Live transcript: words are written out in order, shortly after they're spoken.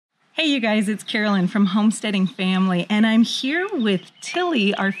Hey you guys, it's Carolyn from Homesteading Family, and I'm here with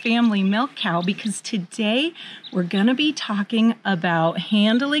Tilly, our family milk cow, because today we're going to be talking about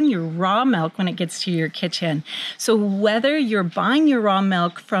handling your raw milk when it gets to your kitchen. So whether you're buying your raw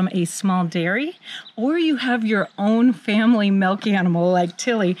milk from a small dairy or you have your own family milk animal like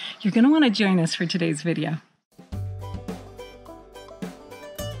Tilly, you're going to want to join us for today's video.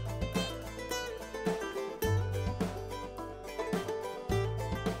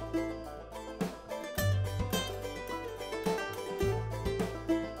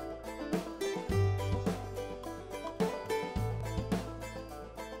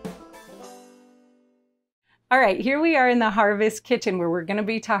 All right, here we are in the harvest kitchen where we're going to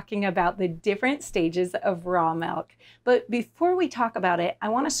be talking about the different stages of raw milk. But before we talk about it, I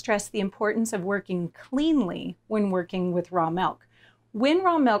want to stress the importance of working cleanly when working with raw milk. When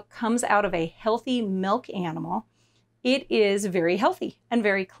raw milk comes out of a healthy milk animal, it is very healthy and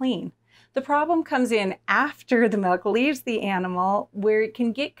very clean. The problem comes in after the milk leaves the animal, where it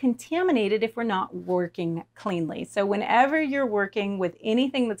can get contaminated if we're not working cleanly. So whenever you're working with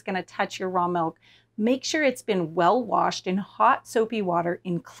anything that's going to touch your raw milk, make sure it's been well washed in hot soapy water,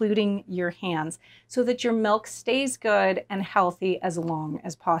 including your hands, so that your milk stays good and healthy as long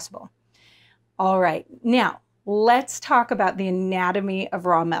as possible. All right, now let's talk about the anatomy of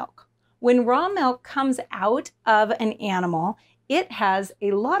raw milk. When raw milk comes out of an animal, it has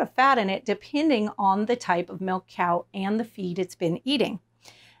a lot of fat in it depending on the type of milk cow and the feed it's been eating.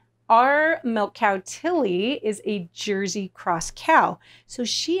 Our milk cow Tilly is a Jersey cross cow, so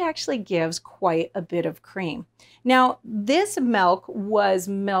she actually gives quite a bit of cream. Now, this milk was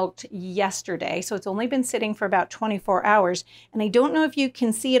milked yesterday, so it's only been sitting for about 24 hours, and I don't know if you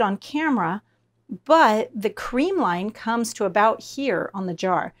can see it on camera, but the cream line comes to about here on the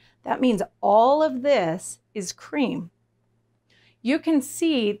jar. That means all of this is cream. You can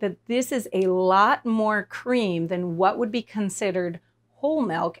see that this is a lot more cream than what would be considered whole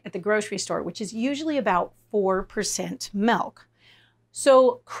milk at the grocery store, which is usually about 4% milk.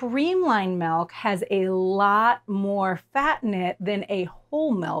 So creamline milk has a lot more fat in it than a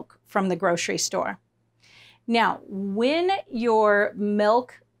whole milk from the grocery store. Now, when your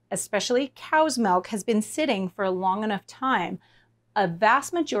milk, especially cow's milk, has been sitting for a long enough time, a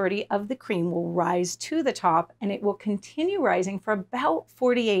vast majority of the cream will rise to the top, and it will continue rising for about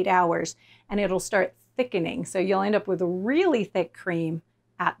 48 hours, and it'll start thickening. So you'll end up with a really thick cream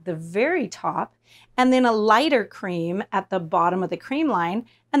at the very top, and then a lighter cream at the bottom of the cream line,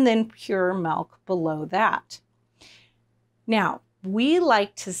 and then pure milk below that. Now, we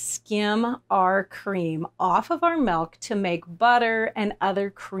like to skim our cream off of our milk to make butter and other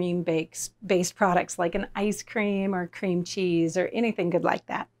cream-based products like an ice cream or cream cheese or anything good like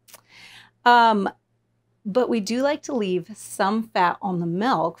that. But we do like to leave some fat on the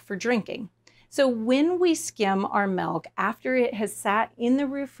milk for drinking. So when we skim our milk after it has sat in the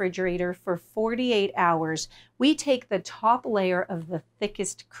refrigerator for 48 hours, we take the top layer of the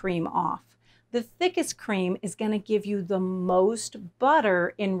thickest cream off. The thickest cream is going to give you the most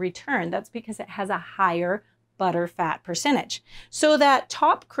butter in return. That's because it has a higher butter fat percentage. So that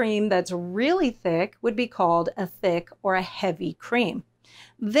top cream that's really thick would be called a thick or a heavy cream.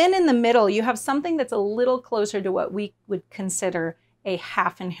 Then in the middle, you have something that's a little closer to what we would consider a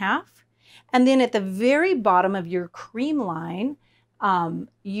half and half. And then at the very bottom of your cream line,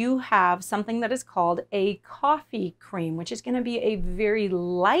 you have something that is called a coffee cream, which is going to be a very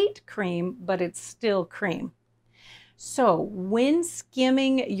light cream, but it's still cream. So when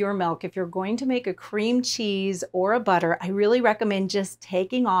skimming your milk, if you're going to make a cream cheese or a butter, I really recommend just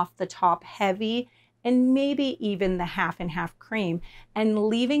taking off the top heavy and maybe even the half and half cream and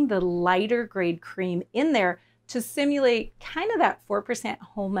leaving the lighter grade cream in there to simulate kind of that 4%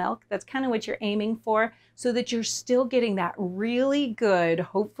 whole milk. That's kind of what you're aiming for, so that you're still getting that really good,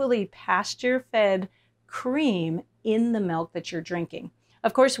 hopefully pasture-fed cream in the milk that you're drinking.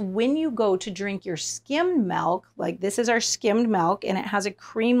 Of course, when you go to drink your skimmed milk, like this is our skimmed milk, and it has a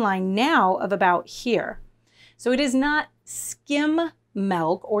cream line now of about here. So it is not skim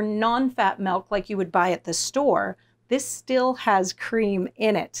milk or non-fat milk like you would buy at the store. This still has cream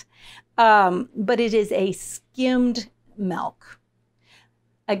in it. But it is a skimmed milk.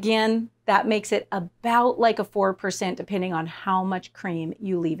 Again, that makes it about like a 4% depending on how much cream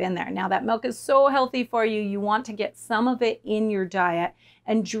you leave in there. Now that milk is so healthy for you, you want to get some of it in your diet,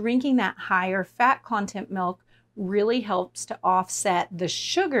 and drinking that higher fat content milk really helps to offset the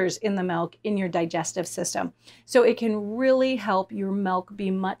sugars in the milk in your digestive system. So it can really help your milk be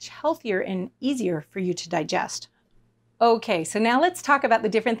much healthier and easier for you to digest. Okay, so now let's talk about the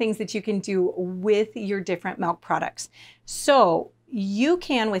different things that you can do with your different milk products. So you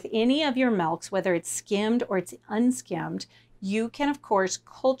can, with any of your milks, whether it's skimmed or it's unskimmed, you can, of course,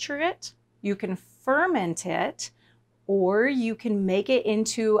 culture it, you can ferment it, or you can make it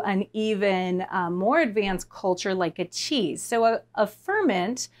into an even more advanced culture like a cheese. So a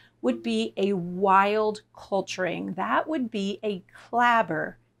ferment would be a wild culturing. That would be a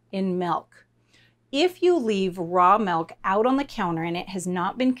clabber in milk. If you leave raw milk out on the counter and it has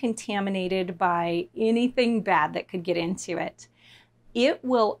not been contaminated by anything bad that could get into it, it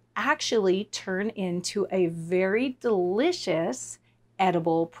will actually turn into a very delicious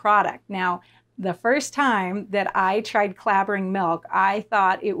edible product. Now, the first time that I tried clabbering milk, I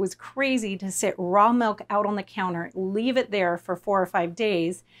thought it was crazy to sit raw milk out on the counter, leave it there for 4 or 5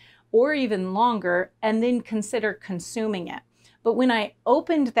 days, or even longer, and then consider consuming it. But when I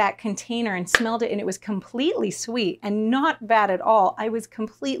opened that container and smelled it and it was completely sweet and not bad at all, I was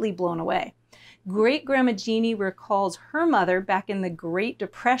completely blown away. Great-Grandma Jeannie recalls her mother back in the Great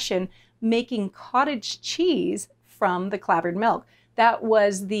Depression making cottage cheese from the clabbered milk. That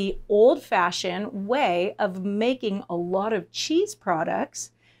was the old-fashioned way of making a lot of cheese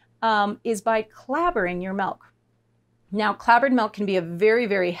products, is by clabbering your milk. Now, clabbered milk can be a very,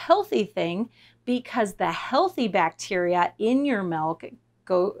 very healthy thing because the healthy bacteria in your milk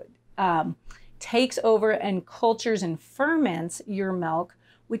takes over and cultures and ferments your milk,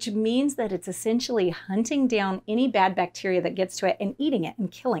 which means that it's essentially hunting down any bad bacteria that gets to it and eating it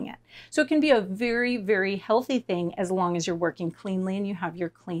and killing it. So it can be a very, very healthy thing as long as you're working cleanly and you have your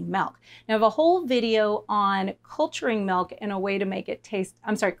clean milk. Now, I have a whole video on culturing milk in a way to make it taste,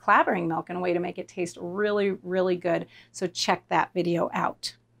 clabbering milk in a way to make it taste really, really good. So check that video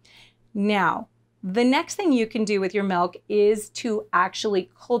out. Now, the next thing you can do with your milk is to actually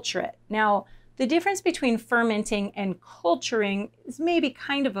culture it. Now, the difference between fermenting and culturing is maybe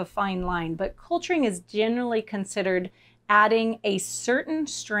kind of a fine line, but culturing is generally considered adding a certain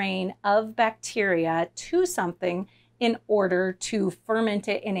strain of bacteria to something in order to ferment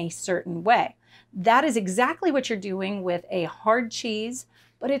it in a certain way. That is exactly what you're doing with a hard cheese,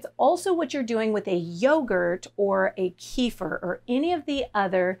 but it's also what you're doing with a yogurt or a kefir or any of the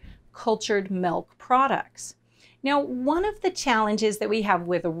other cultured milk products. Now, one of the challenges that we have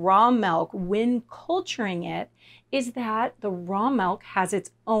with raw milk when culturing it is that the raw milk has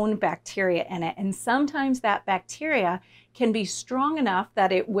its own bacteria in it. And sometimes that bacteria can be strong enough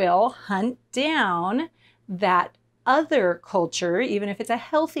that it will hunt down that other culture, even if it's a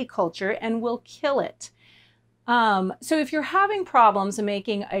healthy culture, and will kill it. So if you're having problems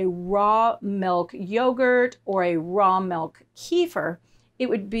making a raw milk yogurt or a raw milk kefir, it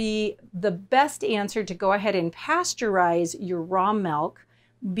would be the best answer to go ahead and pasteurize your raw milk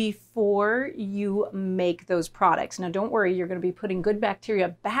before you make those products. Now, don't worry, you're going to be putting good bacteria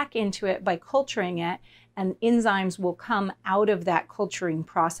back into it by culturing it, and enzymes will come out of that culturing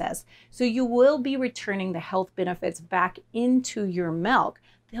process. So you will be returning the health benefits back into your milk.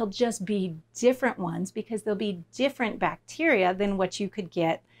 They'll just be different ones because they'll be different bacteria than what you could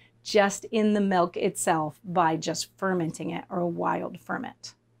get just in the milk itself by just fermenting it or a wild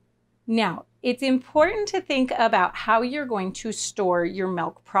ferment. Now, it's important to think about how you're going to store your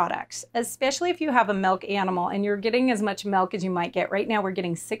milk products, especially if you have a milk animal and you're getting as much milk as you might get. Right now, we're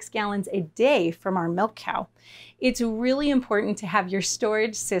getting 6 gallons a day from our milk cow. It's really important to have your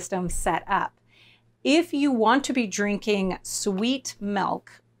storage system set up. If you want to be drinking sweet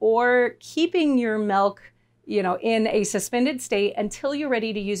milk or keeping your milk in a suspended state until you're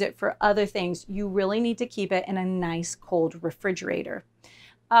ready to use it for other things, you really need to keep it in a nice cold refrigerator.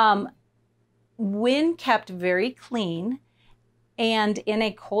 When kept very clean and in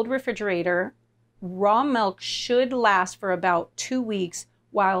a cold refrigerator, raw milk should last for about 2 weeks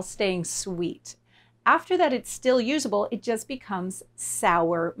while staying sweet. After that, it's still usable. It just becomes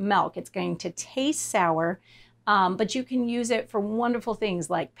sour milk. It's going to taste sour, but you can use it for wonderful things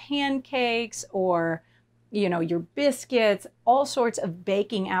like pancakes or your biscuits. All sorts of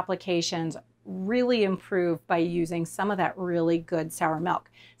baking applications really improve by using some of that really good sour milk.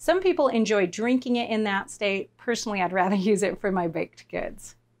 Some people enjoy drinking it in that state. Personally, I'd rather use it for my baked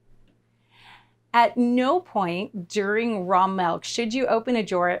goods. At no point during raw milk should you open a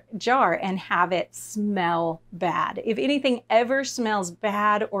jar and have it smell bad. If anything ever smells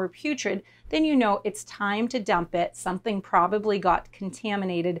bad or putrid, then you know it's time to dump it. Something probably got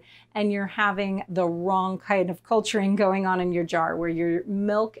contaminated and you're having the wrong kind of culturing going on in your jar where your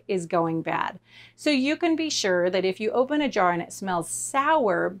milk is going bad. So you can be sure that if you open a jar and it smells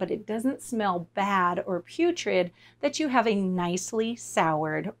sour, but it doesn't smell bad or putrid, that you have a nicely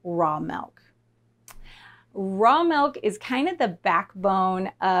soured raw milk. Raw milk is kind of the backbone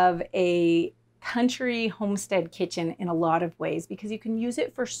of a country homestead kitchen in a lot of ways because you can use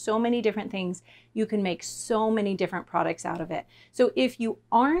it for so many different things. You can make so many different products out of it. So if you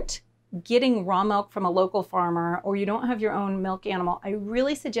aren't getting raw milk from a local farmer or you don't have your own milk animal, I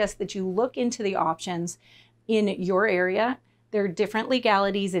really suggest that you look into the options in your area. There are different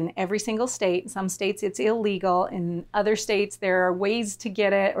legalities in every single state. In some states it's illegal. In other states there are ways to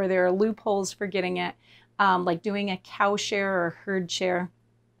get it, or there are loopholes for getting it, like doing a cow share or herd share,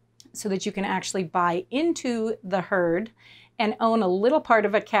 so that you can actually buy into the herd and own a little part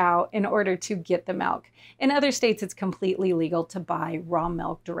of a cow in order to get the milk. In other states, it's completely legal to buy raw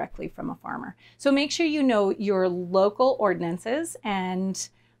milk directly from a farmer. So make sure you know your local ordinances and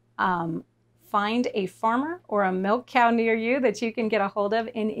find a farmer or a milk cow near you that you can get a hold of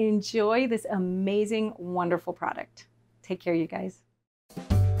and enjoy this amazing, wonderful product. Take care, you guys.